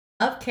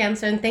of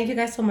Cancer, and thank you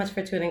guys so much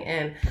for tuning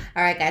in.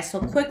 All right, guys, so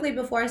quickly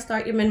before I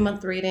start your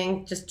mid-month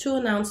reading, just two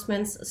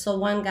announcements. So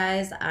one,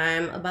 guys,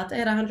 I'm about to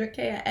hit 100K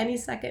at any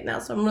second now,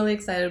 so I'm really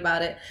excited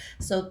about it.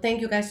 So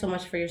thank you guys so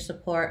much for your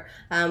support.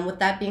 With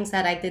that being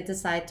said, I did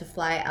decide to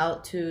fly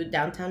out to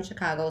downtown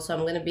Chicago, so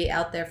I'm going to be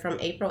out there from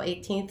April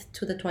 18th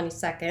to the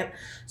 22nd.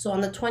 So on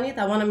the 20th,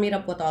 I want to meet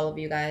up with all of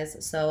you guys.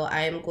 So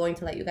I am going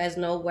to let you guys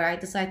know where I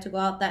decide to go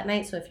out that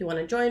night. So if you want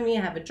to join me,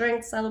 have a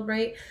drink,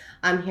 celebrate,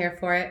 I'm here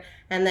for it.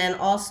 And then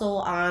also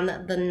on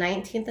the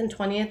 19th and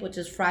 20th, which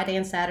is Friday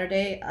and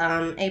Saturday,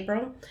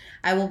 April,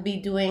 I will be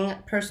doing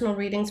personal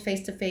readings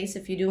face-to-face.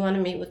 If you do want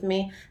to meet with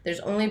me, there's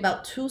only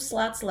about 2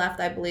 slots left,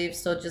 I believe,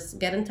 so just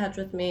get in touch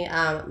with me.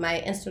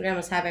 My Instagram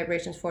is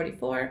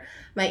highvibrations44.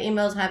 My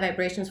email is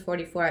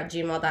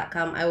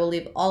highvibrations44@gmail.com. I will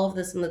leave all of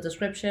this in the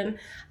description,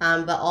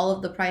 but all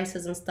of the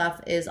prices and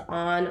stuff is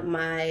on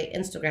my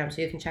Instagram,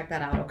 so you can check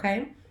that out,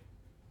 okay?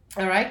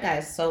 All right,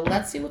 guys, so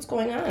let's see what's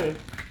going on.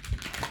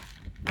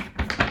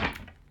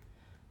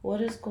 What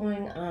is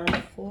going on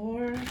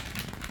for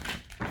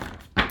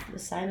the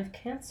sign of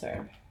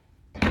Cancer?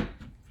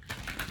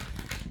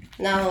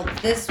 Now,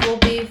 this will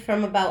be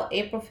from about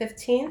April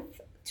 15th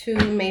to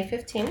May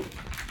 15th.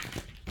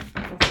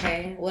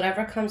 Okay,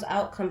 whatever comes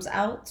out, comes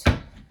out.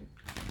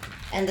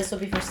 And this will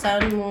be for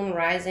Sun, Moon,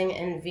 Rising,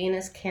 and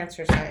Venus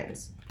Cancer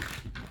signs.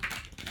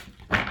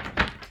 All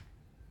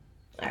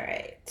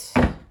right.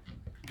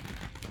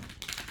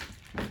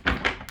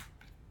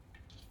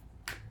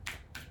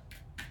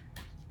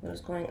 What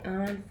is going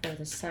on for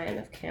the sign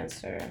of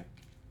Cancer?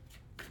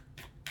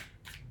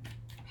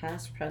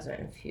 Past, present,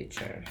 and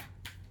future.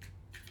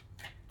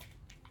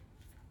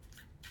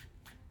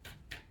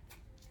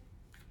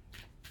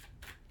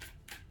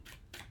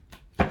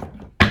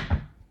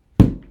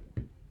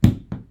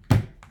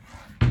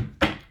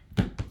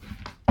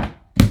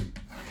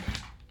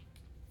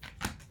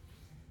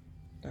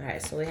 All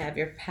right, so we have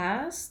your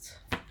past,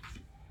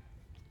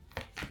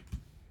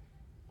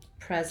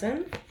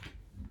 present,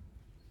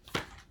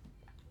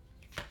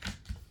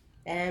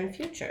 and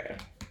future.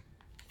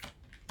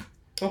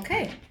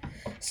 Okay,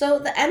 so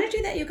the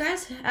energy that you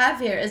guys have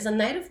here is the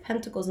Knight of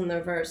Pentacles in the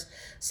reverse.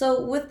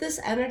 So with this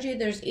energy,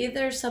 there's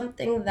either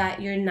something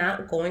that you're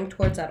not going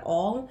towards at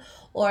all,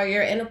 or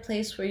you're in a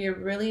place where you're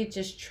really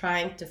just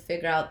trying to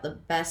figure out the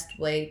best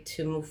way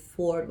to move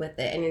forward with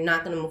it, and you're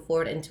not going to move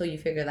forward until you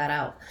figure that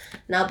out.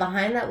 Now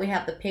behind that, we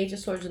have the Page of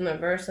Swords in the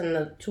reverse and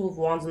the Two of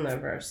Wands in the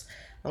reverse.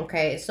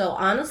 Okay, so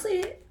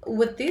honestly,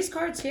 with these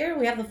cards here,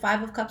 we have the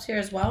Five of Cups here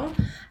as well.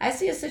 I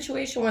see a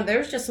situation where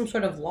there's just some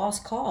sort of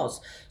lost cause.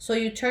 So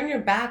you turn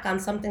your back on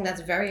something that's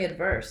very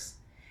adverse,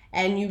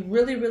 and you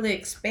really, really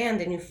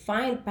expand, and you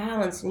find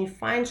balance, and you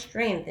find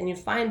strength, and you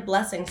find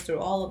blessings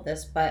through all of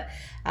this. But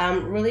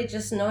really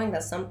just knowing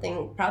that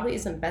something probably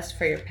isn't best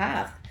for your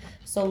path.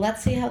 So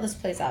let's see how this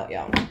plays out,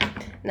 y'all.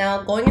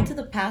 Now, going into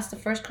the past, the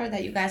first card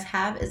that you guys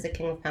have is the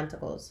King of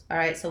Pentacles. All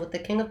right, so with the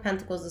King of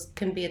Pentacles, this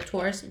can be a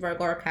Taurus,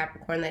 Virgo, or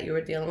Capricorn that you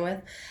were dealing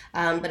with.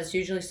 But it's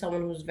usually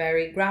someone who's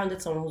very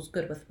grounded, someone who's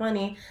good with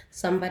money,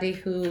 somebody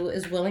who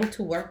is willing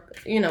to work,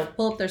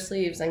 pull up their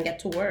sleeves and get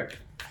to work.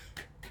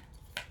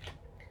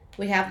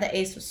 We have the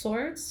Ace of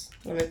Swords.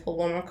 Let me pull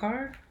one more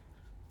card.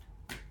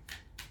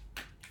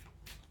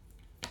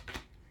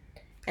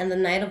 And the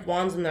Knight of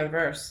Wands in the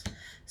reverse.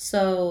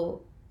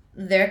 So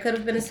there could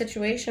have been a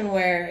situation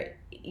where,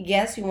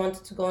 yes, you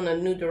wanted to go in a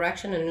new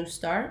direction, a new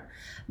start,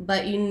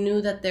 but you knew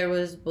that there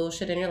was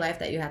bullshit in your life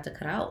that you had to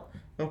cut out,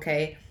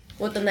 okay?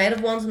 With the Knight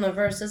of Wands in the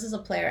reverse, this is a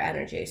player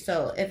energy.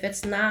 So if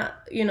it's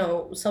not,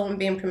 someone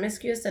being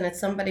promiscuous, then it's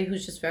somebody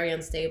who's just very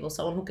unstable,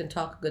 someone who can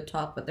talk a good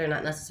talk, but they're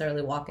not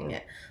necessarily walking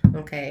it,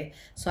 okay?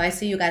 So I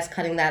see you guys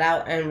cutting that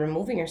out and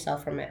removing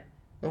yourself from it,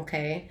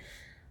 okay?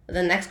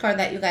 The next card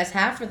that you guys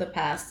have for the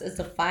past is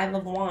the Five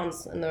of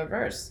Wands in the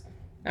reverse.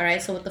 All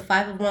right, so with the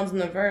Five of Wands in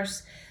the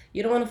reverse,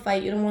 you don't want to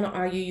fight, you don't want to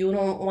argue, you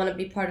don't want to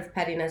be part of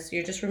pettiness.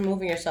 You're just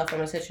removing yourself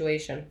from a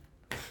situation.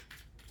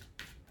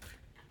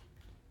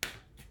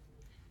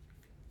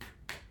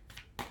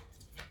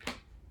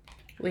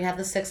 We have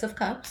the Six of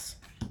Cups.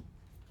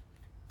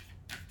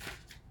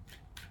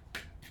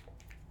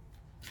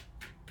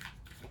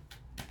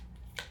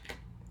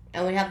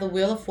 And we have the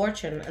Wheel of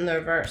Fortune in the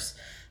reverse.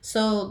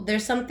 So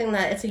there's something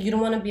that you don't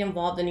want to be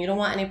involved in, you don't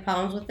want any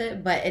problems with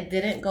it, but it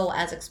didn't go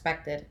as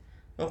expected.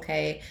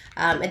 Okay,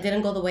 it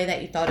didn't go the way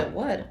that you thought it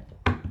would.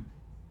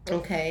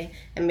 Okay,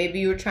 and maybe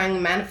you were trying to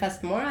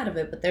manifest more out of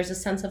it, but there's a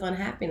sense of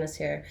unhappiness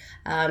here.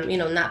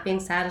 Not being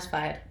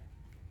satisfied,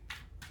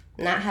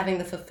 not having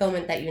the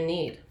fulfillment that you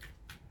need.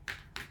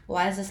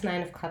 Why is this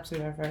Nine of Cups in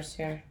the reverse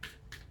here?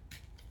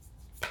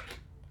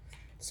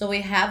 So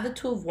we have the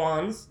Two of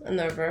Wands in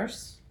the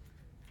reverse.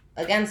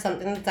 Again,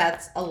 something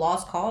that's a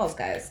lost cause,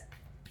 guys.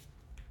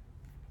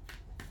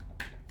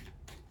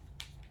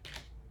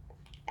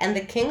 And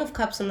the King of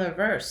Cups in the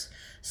reverse.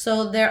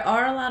 So there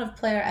are a lot of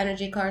player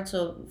energy cards.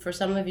 So for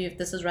some of you, if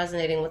this is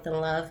resonating within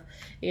love,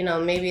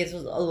 maybe it's a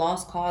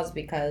lost cause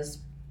because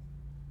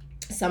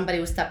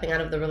somebody was stepping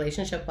out of the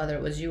relationship, whether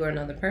it was you or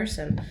another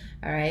person.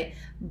 All right.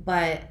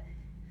 But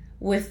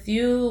with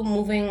you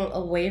moving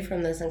away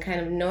from this and kind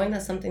of knowing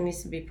that something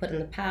needs to be put in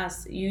the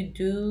past, you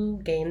do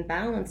gain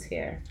balance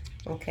here.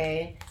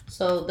 Okay,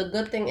 so the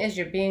good thing is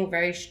you're being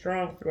very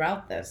strong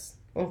throughout this.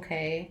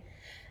 Okay,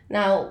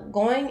 now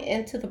going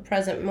into the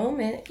present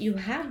moment, you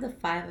have the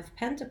Five of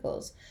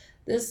Pentacles.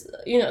 This,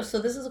 so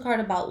this is a card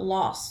about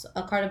loss,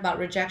 a card about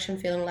rejection,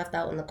 feeling left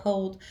out in the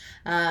cold.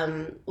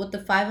 With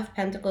the Five of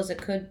Pentacles, it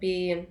could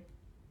be,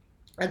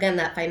 again,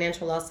 that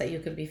financial loss that you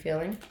could be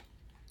feeling.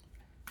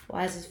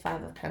 Why is this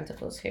Five of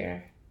Pentacles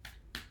here?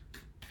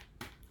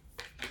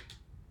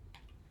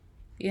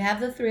 You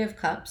have the Three of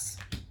Cups.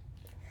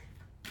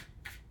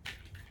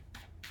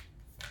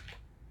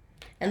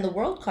 And the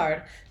World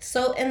card.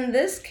 So in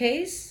this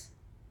case,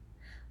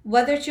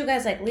 whether it's you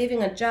guys like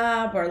leaving a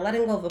job or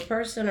letting go of a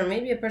person, or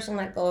maybe a person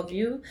let go of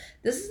you,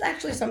 this is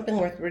actually something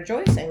worth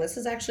rejoicing. This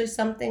is actually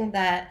something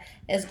that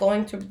is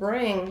going to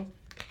bring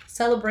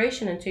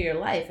celebration into your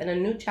life and a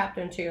new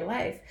chapter into your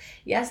life.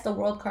 Yes, the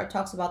World card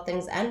talks about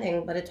things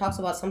ending, but it talks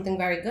about something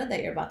very good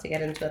that you're about to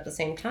get into at the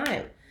same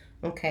time.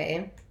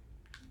 Okay,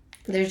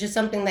 there's just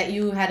something that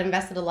you had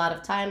invested a lot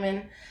of time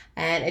in,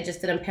 and it just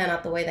didn't pan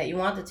out the way that you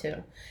wanted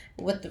to.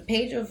 With the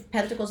Page of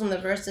Pentacles in the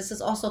reverse, this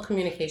is also a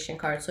communication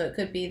card. So it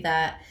could be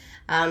that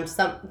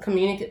some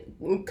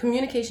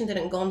communication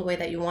didn't go in the way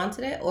that you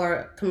wanted it,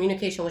 or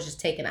communication was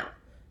just taken out.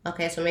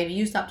 Okay, so maybe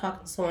you stopped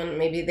talking to someone,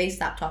 maybe they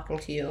stopped talking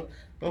to you.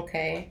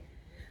 Okay,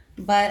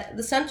 but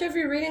the center of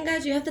your reading,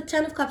 guys, you have the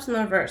Ten of Cups in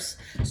the reverse.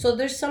 So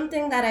there's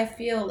something that I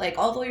feel like,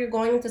 although you're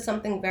going into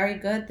something very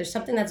good, there's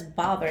something that's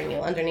bothering you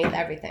underneath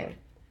everything.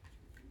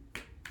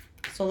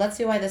 So let's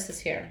see why this is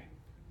here.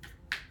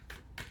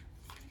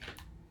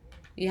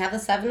 You have the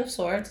Seven of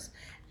Swords.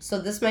 So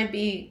this might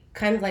be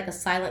kind of like a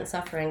silent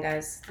suffering,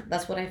 guys.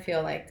 That's what I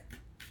feel like.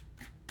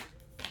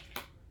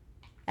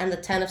 And the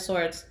Ten of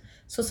Swords.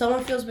 So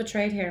someone feels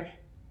betrayed here.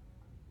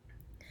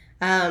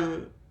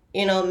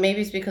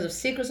 Maybe it's because of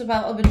secrets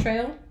about a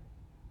betrayal.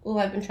 Oh,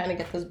 I've been trying to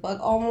get this bug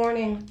all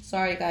morning.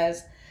 Sorry,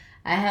 guys.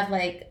 I have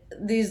like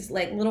these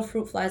like little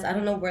fruit flies. I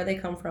don't know where they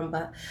come from,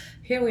 but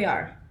here we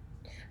are.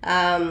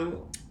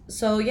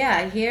 So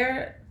yeah,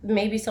 here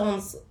maybe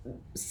someone's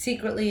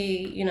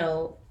secretly,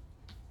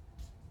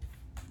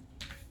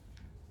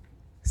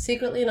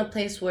 secretly in a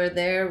place where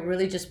they're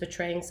really just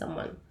betraying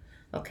someone,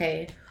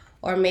 okay?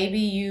 Or maybe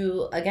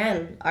you,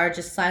 again, are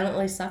just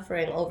silently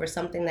suffering over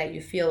something that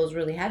you feel is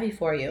really heavy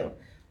for you,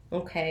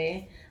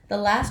 okay? The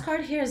last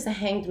card here is the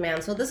Hanged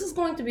Man. So this is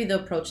going to be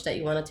the approach that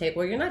you want to take,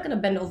 where you're not going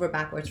to bend over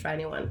backwards for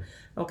anyone,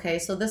 okay?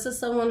 So this is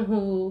someone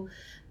who,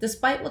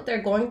 despite what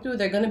they're going through,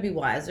 they're going to be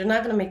wise. They're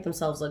not going to make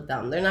themselves look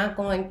dumb. They're not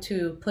going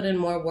to put in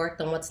more work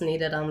than what's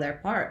needed on their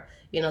part.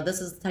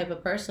 This is the type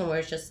of person where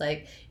it's just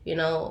like,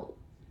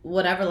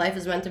 whatever life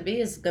is meant to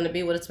be is going to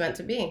be what it's meant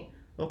to be.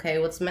 Okay,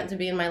 what's meant to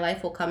be in my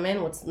life will come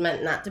in. What's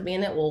meant not to be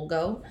in it will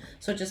go.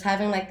 So just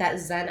having like that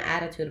Zen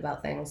attitude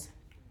about things.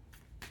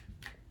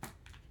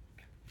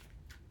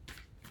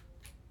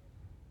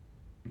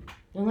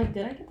 I'm like,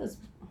 did I get this?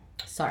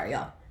 Sorry,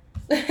 y'all.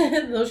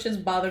 Those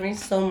shits bother me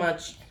so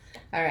much.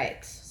 All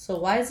right, so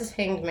why is this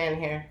Hanged Man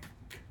here?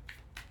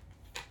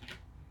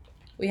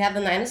 We have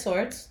the Nine of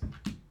Swords.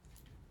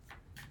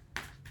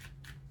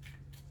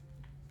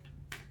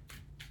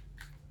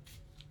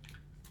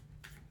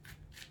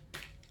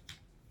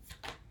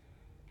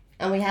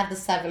 And we have the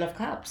Seven of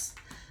Cups.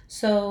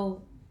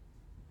 So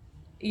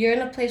you're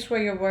in a place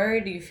where you're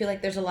worried, you feel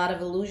like there's a lot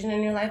of illusion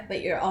in your life,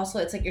 but you're also,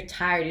 it's like you're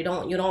tired, you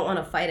don't want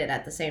to fight it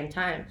at the same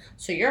time.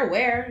 So you're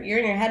aware, you're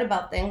in your head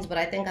about things, but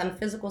I think on a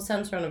physical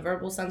sense or in a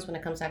verbal sense, when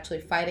it comes to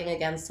actually fighting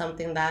against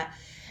something that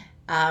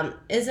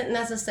isn't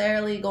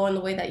necessarily going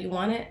the way that you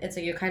want it, it's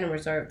like you're kind of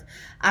reserved.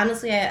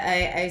 Honestly,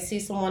 I see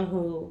someone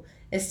who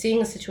is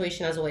seeing a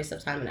situation as a waste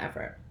of time and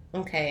effort,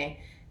 okay?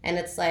 And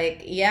it's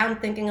like, yeah, I'm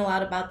thinking a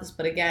lot about this,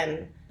 but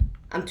again,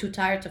 I'm too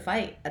tired to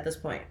fight at this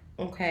point,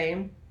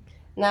 okay?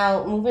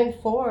 Now, moving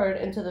forward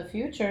into the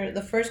future,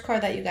 the first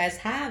card that you guys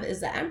have is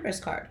the Empress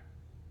card,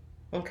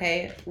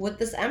 okay? With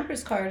this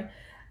Empress card,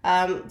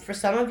 for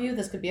some of you,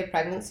 this could be a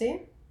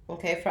pregnancy,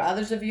 okay? For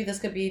others of you, this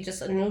could be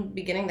just a new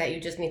beginning that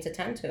you just need to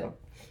tend to.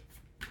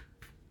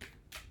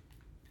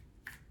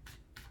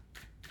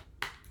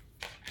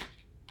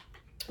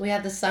 We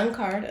have the Sun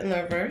card in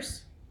the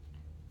reverse.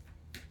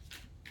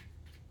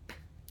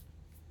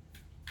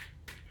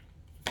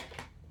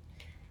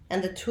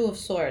 And the Two of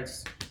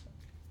Swords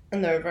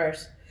in the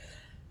reverse.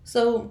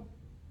 So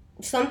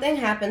something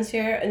happens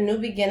here, a new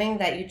beginning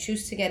that you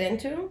choose to get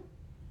into,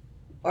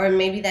 or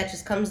maybe that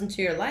just comes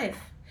into your life.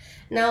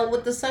 Now,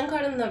 with the Sun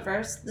card in the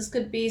reverse, this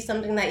could be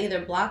something that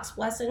either blocks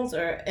blessings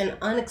or an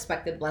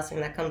unexpected blessing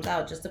that comes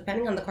out, just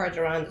depending on the cards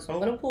around it. So I'm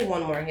going to pull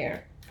one more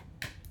here.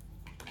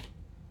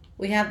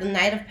 We have the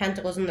Knight of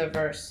Pentacles in the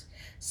reverse.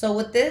 So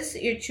with this,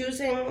 you're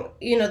choosing,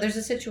 there's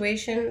a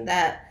situation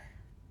that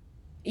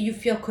you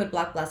feel could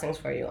block blessings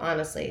for you,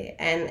 honestly.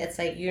 And it's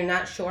like you're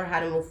not sure how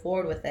to move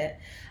forward with it.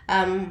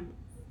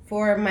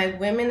 For my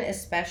women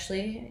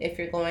especially, if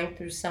you're going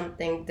through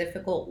something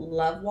difficult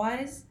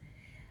love-wise,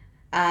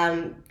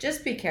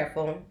 just be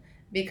careful.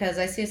 Because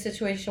I see a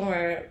situation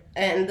where,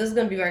 and this is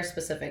going to be very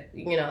specific,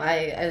 you know, I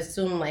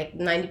assume like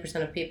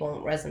 90% of people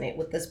won't resonate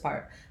with this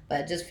part,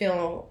 but just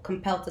feel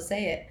compelled to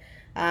say it.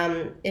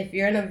 If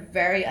you're in a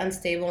very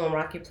unstable and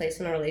rocky place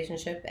in a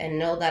relationship and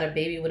know that a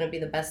baby wouldn't be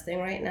the best thing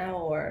right now,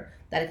 or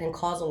that it can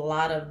cause a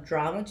lot of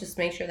drama, just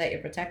make sure that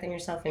you're protecting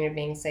yourself and you're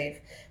being safe.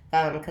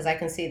 Because I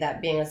can see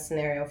that being a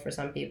scenario for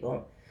some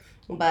people.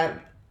 But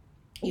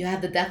you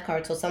have the death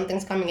card, so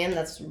something's coming in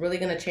that's really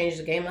going to change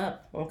the game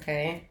up,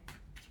 okay?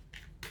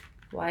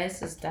 Why is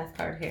this death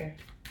card here?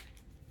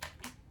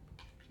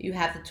 You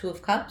have the Two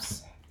of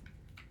Cups.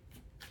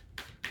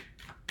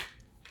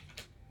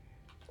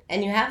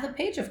 And you have the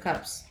Page of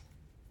Cups.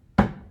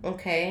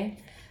 Okay.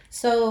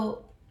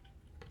 So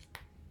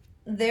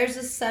there's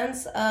a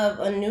sense of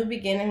a new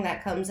beginning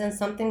that comes in,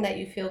 something that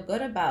you feel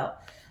good about.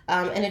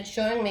 And it's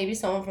showing maybe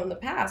someone from the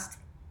past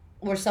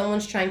where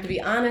someone's trying to be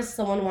honest,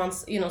 someone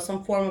wants, you know,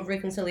 some form of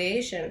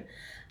reconciliation.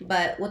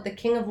 But with the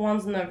King of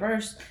Wands in the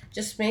reverse,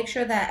 just make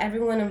sure that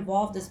everyone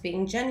involved is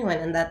being genuine,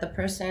 and that the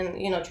person,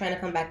 you know, trying to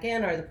come back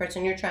in, or the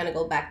person you're trying to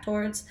go back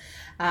towards,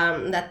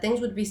 that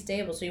things would be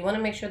stable. So you want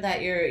to make sure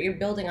that you're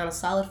building on a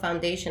solid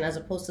foundation, as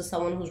opposed to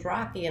someone who's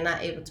rocky and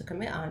not able to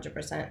commit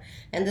 100%.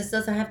 And this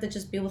doesn't have to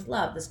just be with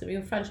love. This could be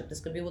with friendship.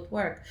 This could be with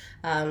work.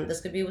 This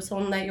could be with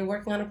someone that you're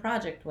working on a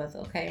project with,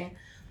 okay?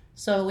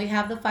 So we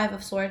have the Five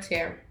of Swords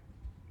here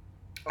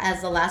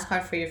as the last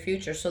card for your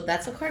future. So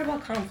that's a card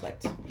about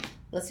conflict.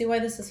 Let's see why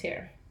this is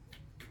here.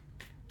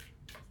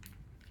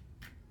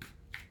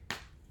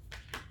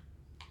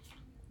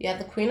 You have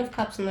the Queen of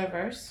Cups in the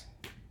reverse.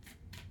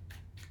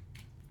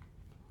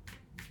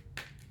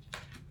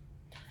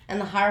 And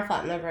the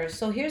Hierophant in the reverse.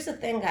 So here's the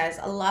thing, guys.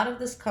 A lot of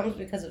this comes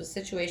because of a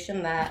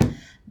situation that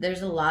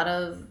there's a lot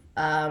of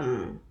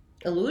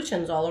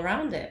illusions all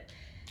around it.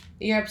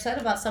 You're upset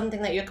about something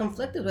that you're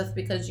conflicted with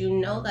because you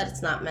know that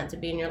it's not meant to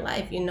be in your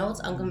life. You know it's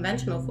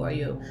unconventional for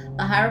you.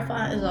 The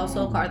Hierophant is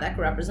also a card that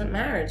could represent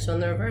marriage. So in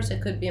the reverse,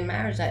 it could be a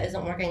marriage that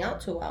isn't working out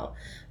too well.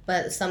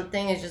 But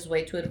something is just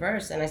way too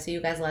adverse, and I see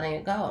you guys letting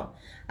it go.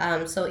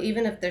 So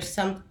even if there's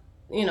some,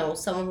 you know,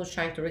 someone who's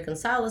trying to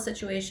reconcile the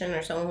situation,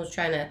 or someone who's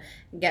trying to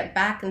get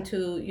back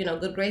into, you know,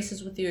 good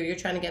graces with you, or you're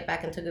trying to get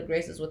back into good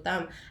graces with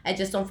them, I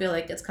just don't feel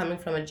like it's coming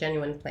from a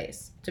genuine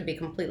place, to be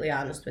completely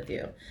honest with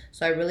you.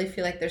 So I really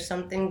feel like there's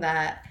something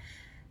that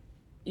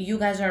you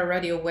guys are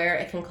already aware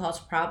it can cause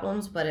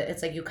problems, but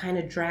it's like you kind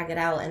of drag it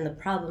out and the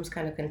problems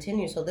kind of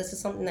continue. So this is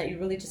something that you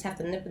really just have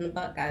to nip in the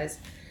butt, guys.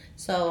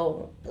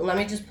 So let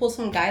me just pull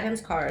some guidance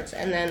cards,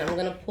 and then I'm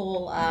going to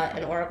pull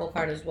an oracle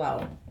card as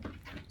well.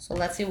 So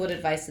let's see what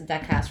advice the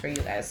deck has for you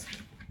guys.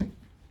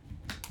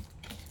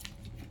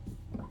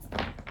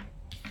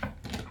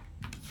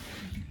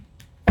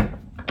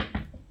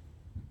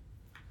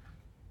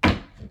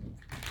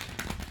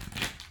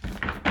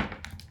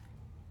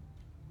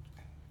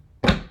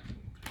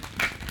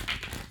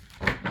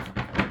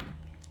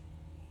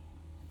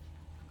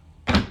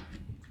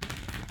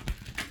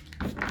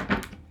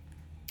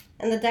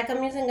 And the deck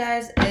I'm using,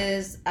 guys,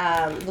 is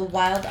the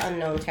Wild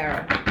Unknown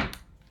Tarot.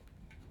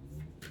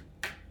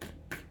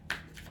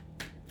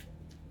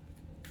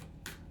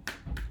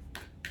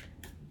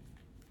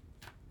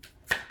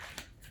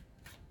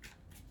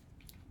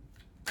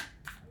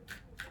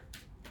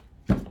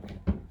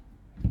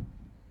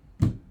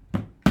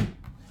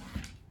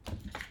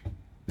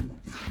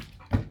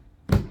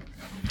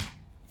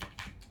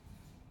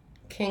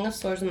 King of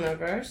Swords in the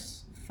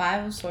reverse,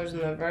 Five of Swords in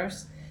the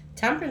reverse,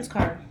 Temperance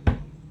card.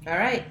 All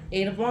right,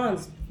 Eight of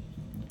Wands.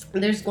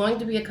 There's going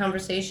to be a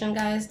conversation,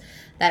 guys,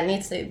 that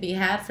needs to be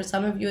had. For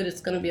some of you,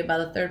 it's going to be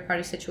about a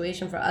third-party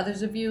situation. For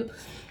others of you,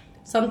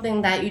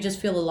 something that you just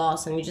feel a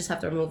loss and you just have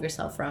to remove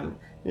yourself from.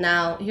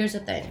 Now, here's the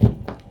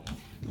thing.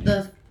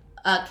 The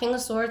King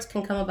of Swords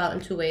can come about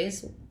in two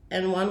ways.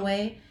 In one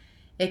way,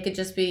 it could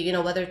just be, you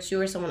know, whether it's you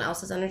or someone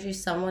else's energy,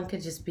 someone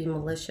could just be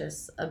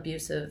malicious,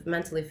 abusive,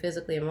 mentally,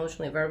 physically,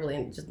 emotionally, verbally,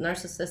 and just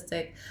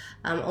narcissistic,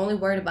 only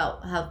worried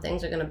about how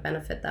things are going to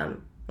benefit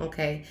them.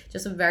 Okay,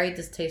 just a very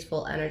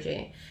distasteful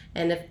energy.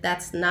 And if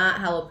that's not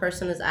how a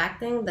person is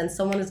acting, then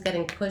someone is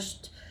getting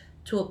pushed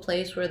to a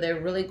place where they're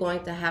really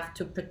going to have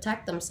to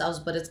protect themselves,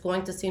 but it's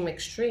going to seem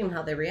extreme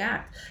how they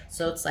react.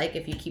 So it's like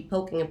if you keep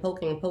poking and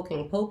poking and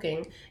poking and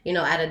poking, you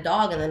know, at a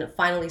dog, and then it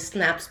finally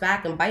snaps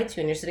back and bites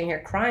you, and you're sitting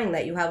here crying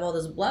that you have all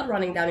this blood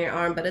running down your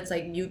arm, but it's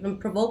like you've been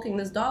provoking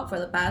this dog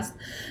for the past,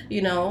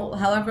 you know,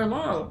 however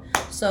long.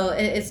 So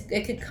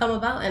it could come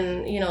about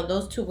in, you know,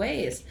 those two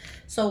ways.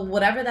 So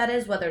whatever that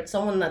is, whether it's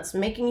someone that's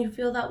making you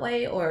feel that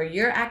way or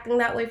you're acting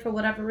that way for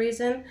whatever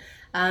reason,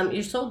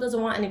 your soul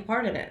doesn't want any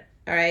part in it.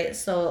 All right,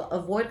 so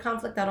avoid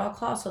conflict at all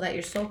costs so that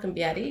your soul can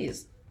be at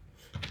ease.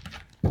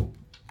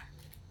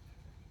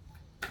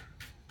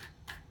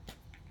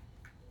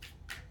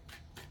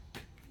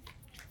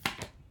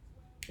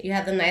 You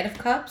have the Knight of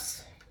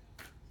Cups.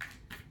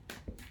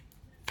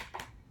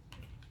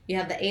 You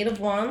have the Eight of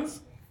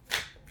Wands.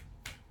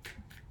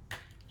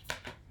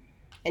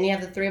 And you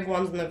have the Three of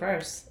Wands in the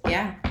reverse.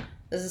 Yeah.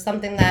 This is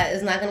something that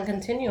is not going to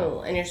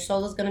continue, and your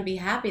soul is going to be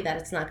happy that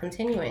it's not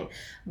continuing.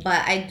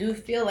 But I do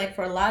feel like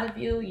for a lot of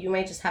you, you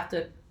may just have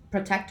to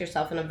protect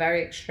yourself in a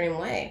very extreme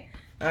way.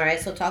 All right,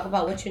 so talk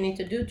about what you need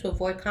to do to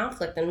avoid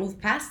conflict and move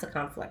past the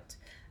conflict.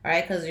 All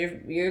right, because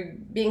you're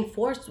being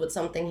forced with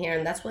something here,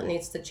 and that's what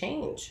needs to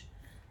change.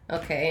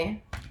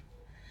 Okay.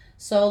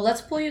 So let's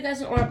pull you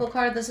guys an oracle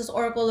card. This is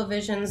Oracle of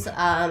Visions,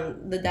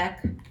 the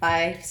deck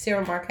by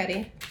Sarah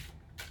Marchetti.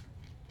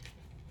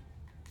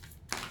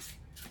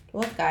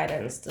 What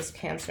guidance does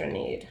Cancer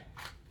need?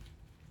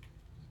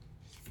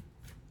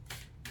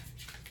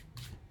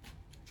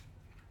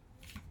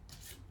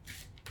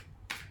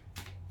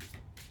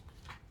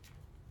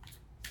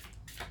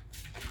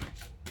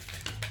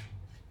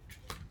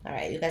 All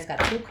right, you guys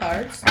got 2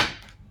 cards.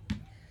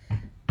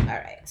 All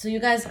right, so you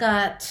guys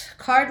got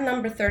card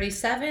number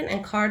 37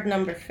 and card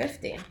number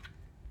 50.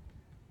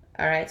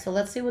 All right, so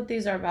let's see what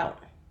these are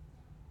about.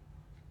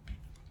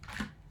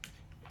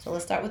 So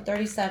let's start with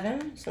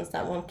 37, since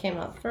that one came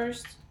out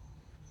first.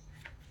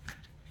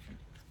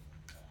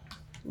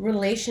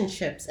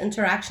 Relationships,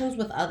 interactions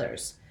with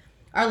others.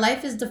 Our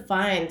life is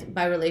defined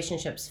by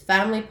relationships,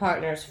 family,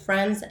 partners,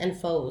 friends, and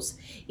foes.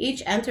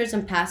 Each enters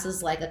and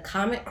passes like a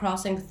comet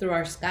crossing through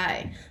our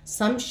sky.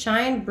 Some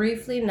shine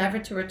briefly, never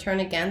to return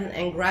again,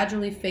 and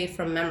gradually fade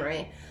from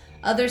memory.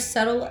 Others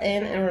settle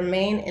in and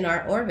remain in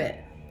our orbit.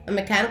 A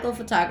mechanical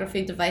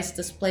photography device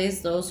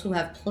displays those who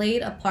have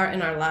played a part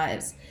in our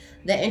lives.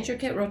 The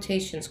intricate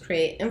rotations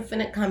create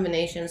infinite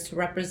combinations to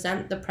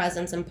represent the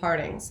presence and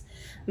partings.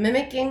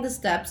 Mimicking the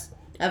steps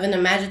of an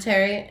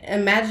imaginary,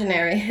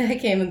 I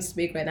can't even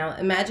speak right now,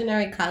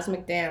 imaginary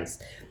cosmic dance.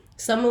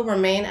 Some will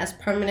remain as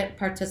permanent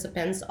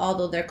participants,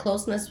 although their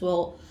closeness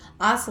will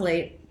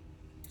oscillate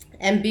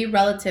and be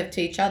relative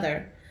to each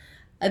other.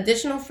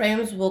 Additional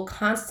frames will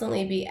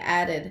constantly be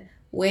added,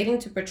 waiting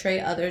to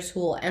portray others who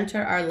will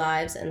enter our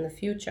lives in the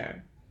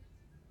future.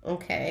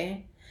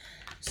 Okay,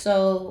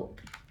 so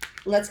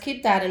let's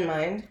keep that in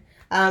mind.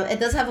 It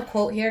does have a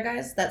quote here,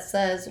 guys, that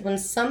says, when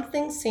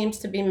something seems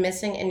to be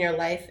missing in your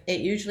life, it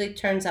usually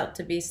turns out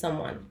to be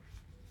someone.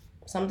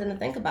 Something to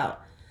think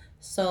about.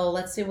 So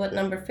let's see what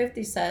number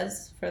 50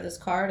 says for this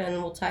card,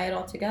 and we'll tie it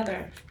all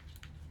together.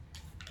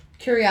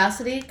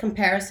 Curiosity,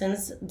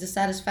 comparisons,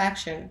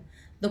 dissatisfaction.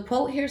 The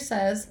quote here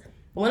says,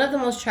 one of the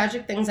most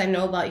tragic things I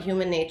know about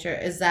human nature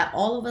is that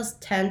all of us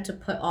tend to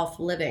put off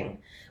living.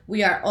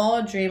 We are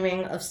all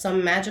dreaming of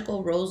some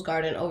magical rose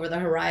garden over the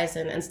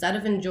horizon instead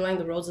of enjoying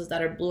the roses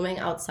that are blooming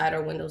outside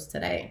our windows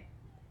today.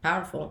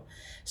 Powerful.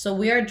 So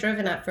we are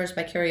driven at first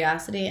by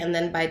curiosity and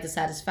then by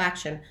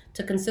dissatisfaction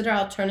to consider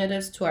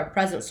alternatives to our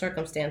present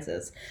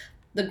circumstances.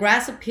 The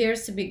grass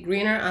appears to be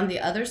greener on the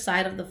other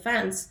side of the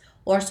fence,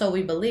 or so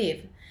we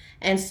believe.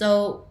 And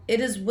so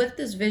it is with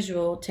this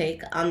visual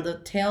take on the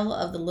tale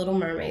of the Little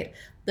Mermaid.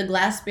 The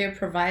glass sphere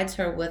provides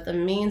her with a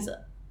means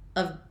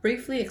of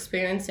briefly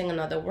experiencing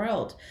another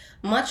world,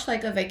 much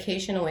like a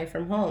vacation away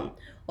from home,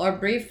 or a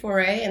brief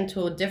foray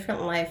into a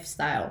different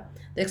lifestyle.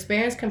 The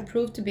experience can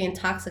prove to be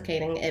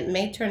intoxicating. It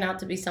may turn out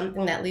to be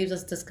something that leaves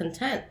us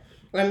discontent,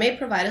 or it may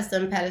provide us the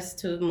impetus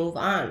to move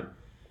on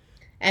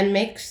and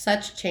make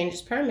such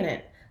changes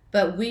permanent.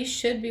 But we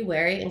should be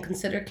wary and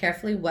consider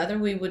carefully whether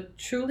we would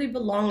truly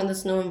belong in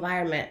this new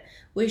environment.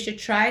 We should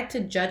try to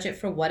judge it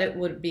for what it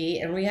would be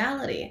in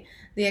reality.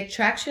 The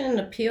attraction and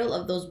appeal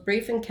of those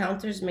brief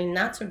encounters may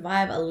not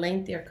survive a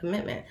lengthier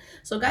commitment.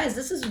 So guys,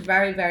 this is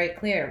very, very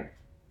clear.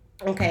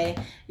 Okay,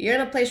 you're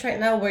in a place right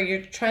now where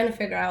you're trying to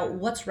figure out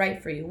what's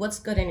right for you, what's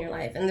good in your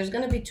life. And there's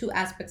going to be 2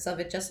 aspects of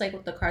it, just like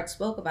what the card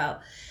spoke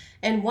about.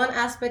 And one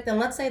aspect, and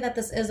let's say that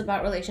this is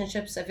about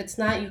relationships. If it's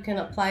not, you can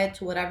apply it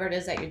to whatever it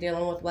is that you're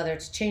dealing with, whether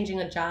it's changing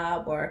a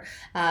job or,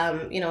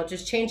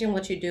 just changing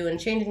what you do and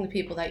changing the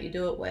people that you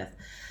do it with.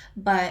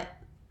 But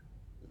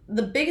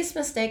the biggest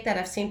mistake that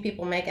I've seen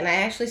people make, and I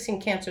actually seen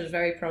Cancer is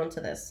very prone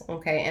to this,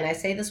 okay? And I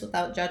say this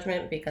without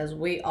judgment because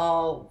we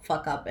all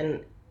fuck up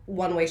in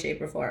one way, shape,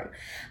 or form.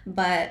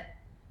 But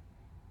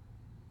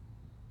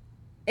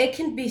it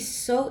can be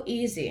so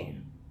easy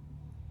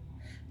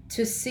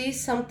to see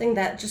something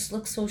that just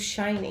looks so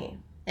shiny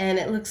and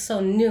it looks so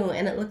new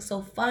and it looks so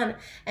fun,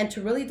 and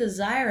to really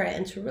desire it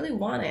and to really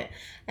want it.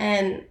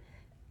 And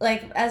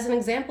like, as an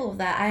example of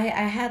that, I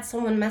had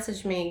someone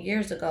message me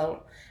years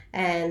ago,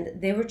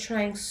 and they were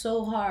trying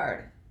so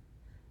hard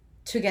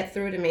to get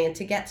through to me and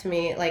to get to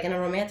me, like, in a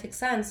romantic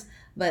sense,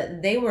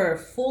 but they were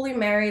fully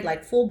married,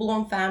 like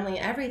full-blown family,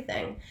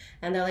 everything.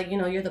 And they're like,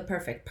 you're the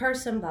perfect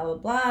person, blah, blah,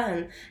 blah.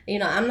 And,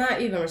 I'm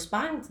not even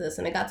responding to this.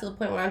 And it got to the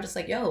point where I'm just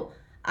like, yo,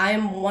 I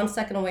am 1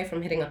 second away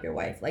from hitting up your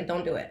wife. Like,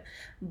 don't do it.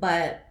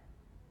 But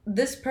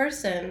this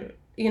person,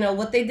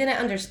 what they didn't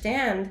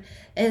understand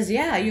is,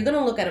 yeah, you're going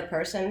to look at a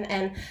person.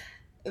 And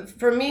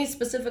for me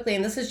specifically,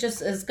 and this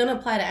is going to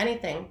apply to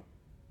anything,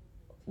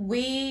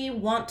 we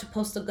want to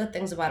post the good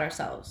things about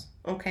ourselves,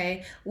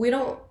 okay? We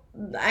don't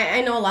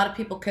I know a lot of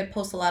people could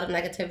post a lot of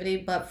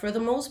negativity, but for the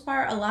most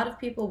part, a lot of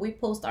people, we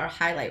post our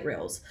highlight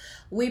reels.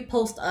 We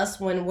post us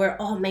when we're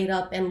all made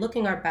up and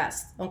looking our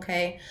best,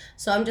 okay?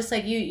 So I'm just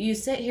like, you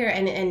sit here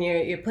and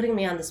you're putting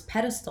me on this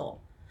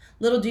pedestal.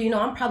 Little do you know,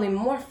 I'm probably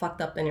more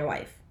fucked up than your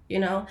wife, you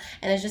know?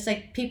 And it's just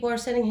like people are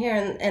sitting here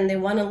and they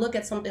want to look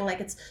at something like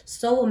it's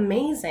so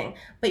amazing,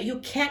 but you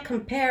can't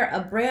compare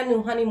a brand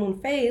new honeymoon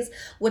phase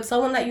with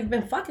someone that you've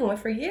been fucking with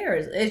for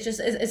years. It's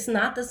just, it's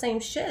not the same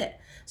shit.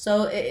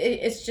 So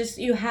it's just,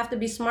 you have to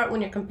be smart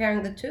when you're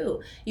comparing the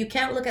two. You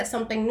can't look at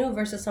something new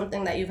versus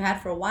something that you've had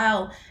for a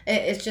while.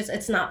 It's just,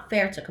 it's not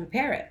fair to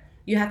compare it.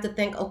 You have to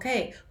think,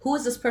 okay, who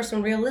is this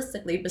person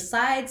realistically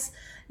besides,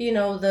 you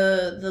know,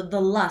 the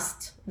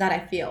lust that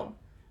I feel?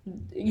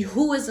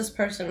 Who is this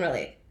person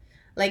really?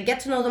 Like,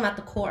 get to know them at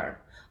the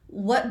core.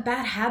 What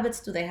bad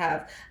habits do they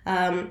have?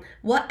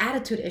 What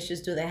attitude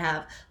issues do they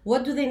have?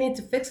 What do they need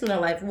to fix in their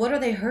life? What are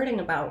they hurting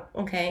about?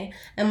 Okay.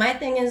 And my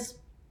thing is,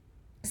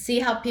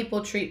 see how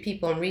people treat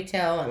people in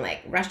retail and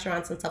like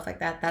restaurants and stuff like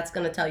that. That's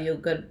going to tell you a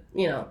good,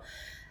 you know,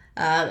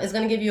 it's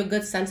going to give you a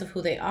good sense of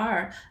who they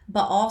are.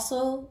 But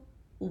also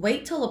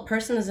wait till a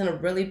person is in a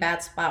really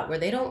bad spot where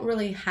they don't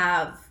really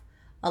have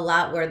a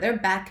lot, where their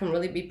back can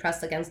really be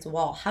pressed against the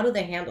wall. How do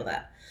they handle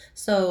that?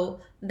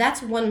 So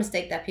that's one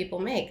mistake that people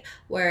make,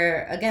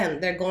 where again,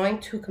 they're going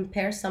to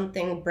compare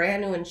something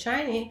brand new and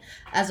shiny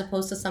as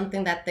opposed to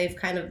something that they've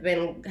kind of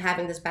been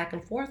having this back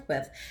and forth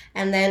with.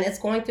 And then it's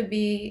going to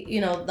be, you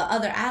know, the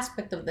other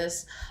aspect of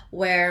this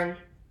where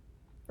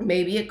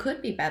maybe it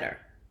could be better.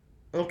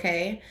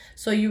 Okay.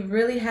 So you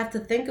really have to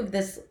think of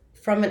this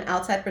from an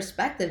outside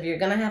perspective. You're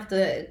going to have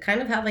to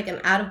kind of have like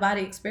an out of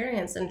body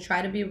experience and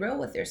try to be real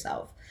with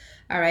yourself.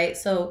 All right.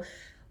 So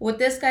with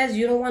this, guys,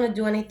 you don't want to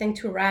do anything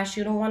too rash.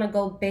 You don't want to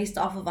go based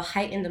off of a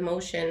heightened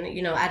emotion,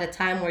 you know, at a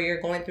time where you're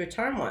going through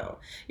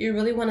turmoil. You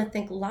really want to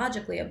think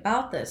logically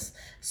about this.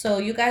 So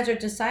you guys are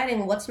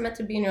deciding what's meant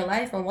to be in your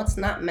life and what's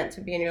not meant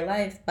to be in your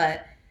life.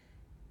 But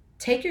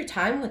take your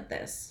time with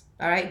this.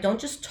 All right. Don't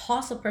just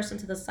toss a person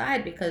to the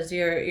side because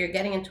you're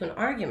getting into an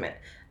argument.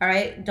 All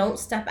right. Don't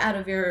step out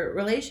of your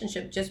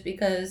relationship just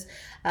because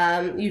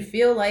you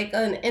feel like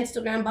an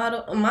Instagram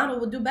model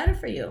would do better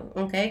for you.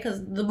 Okay.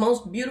 Because the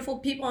most beautiful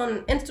people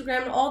on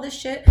Instagram and all this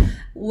shit,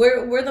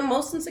 we're the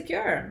most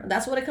insecure.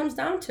 That's what it comes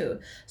down to.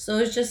 So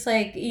it's just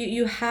like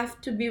you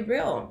have to be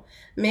real.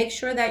 Make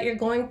sure that you're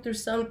going through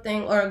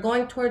something or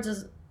going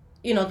towards,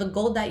 you know, the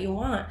goal that you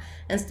want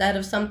instead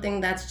of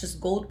something that's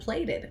just gold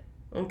plated.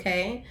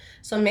 Okay,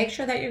 so make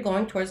sure that you're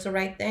going towards the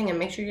right thing and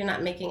make sure you're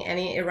not making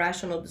any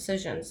irrational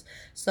decisions.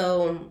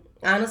 So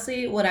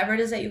honestly, whatever it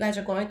is that you guys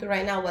are going through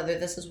right now, whether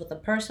this is with a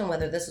person,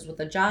 whether this is with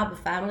a job, a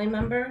family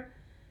member,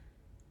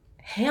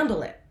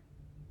 handle it.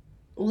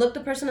 Look the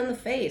person in the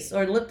face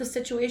or look the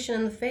situation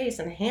in the face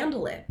and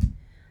handle it.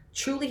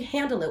 Truly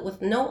handle it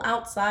with no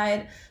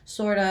outside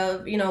sort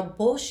of, you know,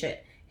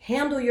 bullshit.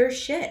 Handle your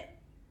shit.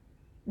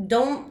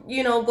 Don't,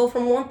 you know, go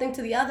from one thing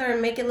to the other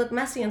and make it look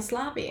messy and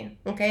sloppy.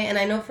 Okay. And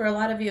I know for a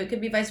lot of you, it could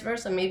be vice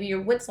versa. Maybe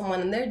you're with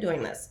someone and they're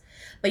doing this,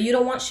 but you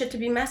don't want shit to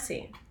be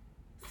messy.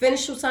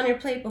 Finish what's on your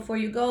plate before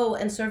you go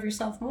and serve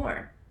yourself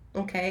more.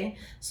 Okay.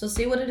 So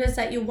see what it is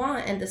that you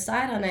want and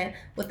decide on it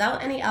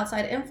without any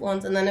outside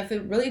influence. And then if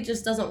it really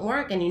just doesn't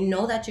work and you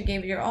know that you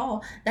gave it your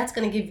all, that's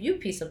going to give you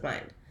peace of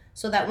mind.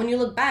 So that when you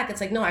look back, it's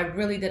like, no, I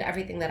really did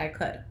everything that I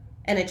could.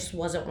 And it just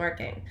wasn't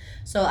working.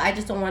 So I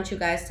just don't want you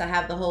guys to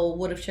have the whole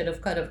would have, should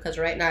have, could have, because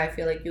right now I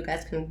feel like you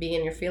guys can be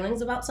in your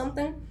feelings about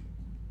something.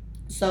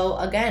 So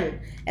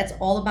again, it's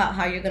all about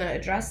how you're going to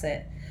address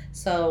it.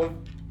 So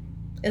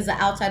is the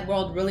outside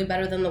world really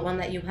better than the one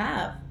that you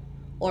have?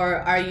 Or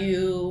are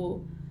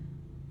you,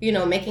 you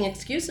know, making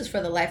excuses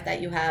for the life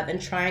that you have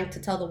and trying to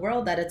tell the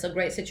world that it's a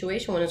great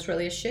situation when it's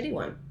really a shitty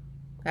one?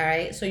 All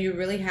right. So you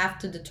really have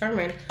to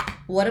determine,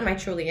 what am I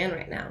truly in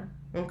right now?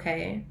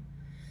 Okay.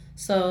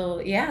 So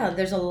yeah,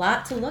 there's a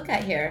lot to look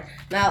at here.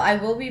 Now I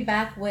will be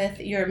back with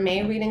your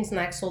May readings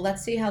next. So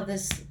let's see how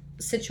this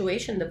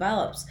situation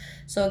develops.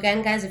 So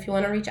again, guys, if you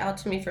want to reach out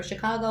to me for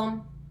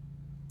Chicago,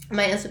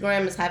 my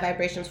Instagram is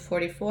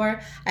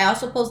highvibrations44. I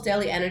also post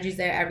daily energies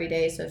there every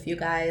day. So if you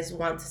guys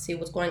want to see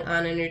what's going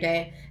on in your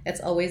day, it's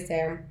always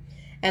there.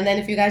 And then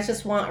if you guys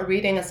just want a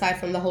reading aside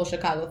from the whole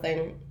Chicago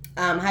thing,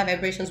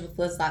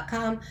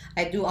 highvibrationswithliz.com.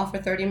 I do offer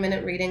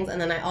 30-minute readings,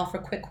 and then I offer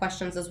quick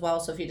questions as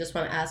well. So if you just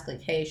want to ask,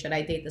 like, hey, should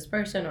I date this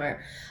person,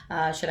 or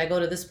should I go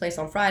to this place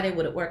on Friday?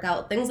 Would it work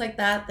out? Things like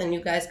that, then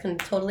you guys can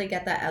totally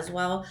get that as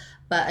well.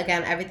 But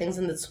again, everything's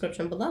in the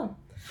description below.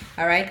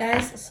 All right,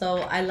 guys. So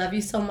I love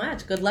you so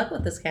much. Good luck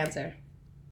with this, Cancer.